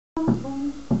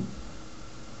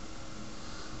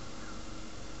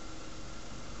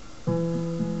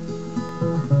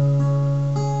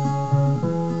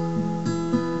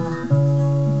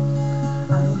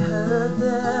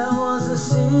There was a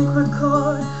secret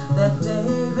chord that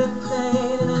David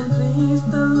played and it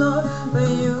pleased the Lord. But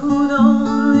you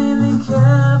don't really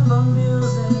care for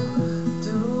music,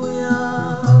 do ya?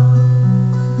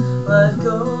 But it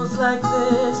goes like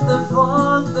this: the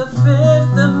fourth, the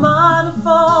fifth, the minor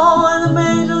fall, and the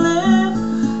major lift.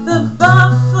 The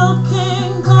Buffalo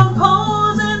King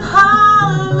composing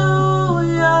hallelujah,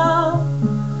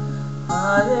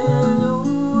 hallelujah.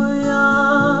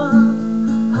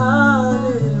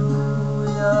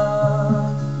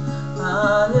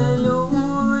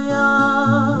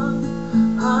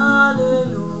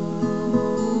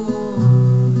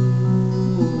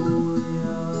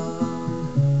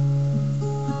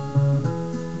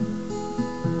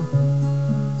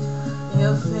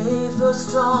 Your faith was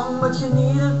strong, but you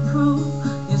needed proof.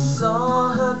 You saw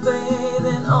her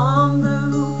bathing on the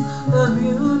roof. The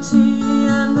beauty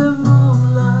and the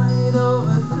moonlight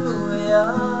overthrew ya.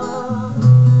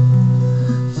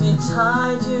 She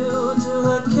tied you to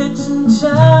her kitchen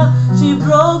chair. She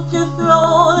broke your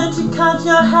throat and she cut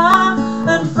your hair.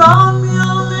 And from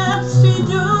your lips she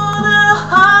drew the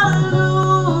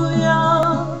hallelujah,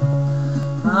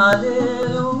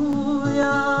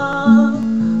 hallelujah,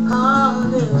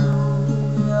 hallelujah,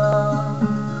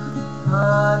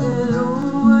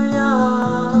 hallelujah,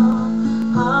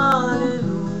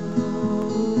 hallelujah.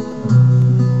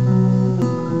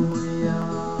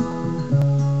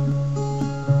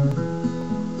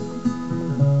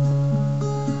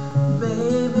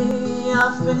 Baby,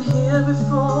 I've been here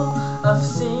before. I've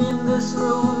seen this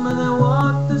room and I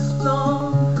walked this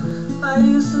floor. I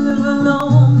used to live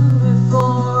alone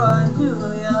before I knew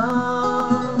ya.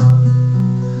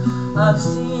 I've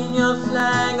seen your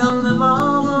flag on the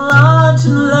marble arch,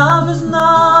 and love is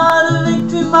not a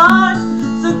victory march.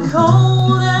 It's a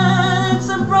cold and it's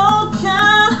a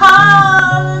broken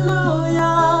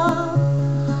hallelujah,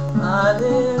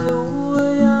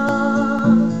 hallelujah,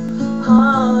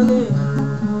 hallelujah,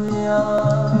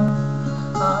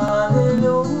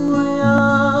 hallelujah,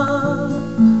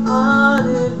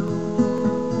 hallelujah.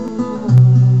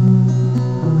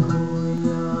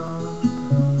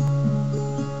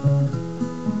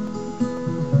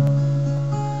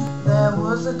 There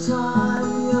was a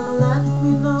time you let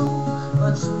me know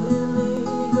what's really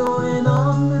going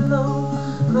on below,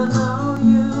 but now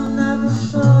you never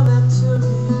show that to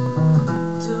me,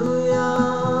 do ya?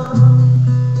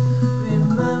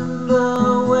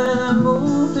 Remember when I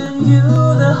moved in you,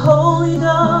 the holy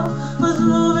dove was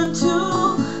moving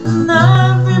too, and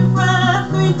every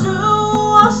breath we drew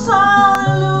was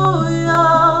hallelujah,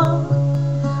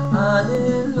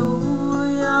 hallelujah,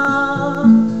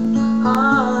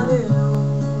 hallelujah,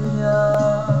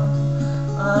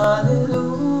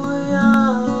 hallelujah,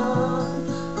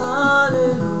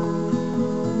 hallelujah.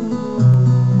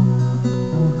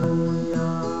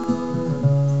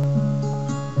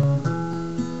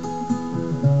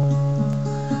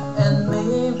 And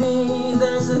maybe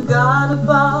there's a God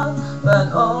above,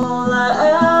 but all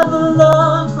I ever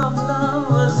learned from love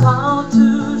was how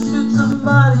to shoot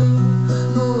somebody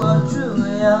who outdrew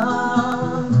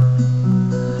ya.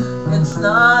 It's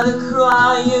not a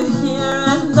cry you hear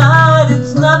at night.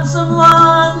 It's not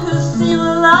someone who's seen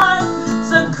the light.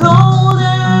 It's a cold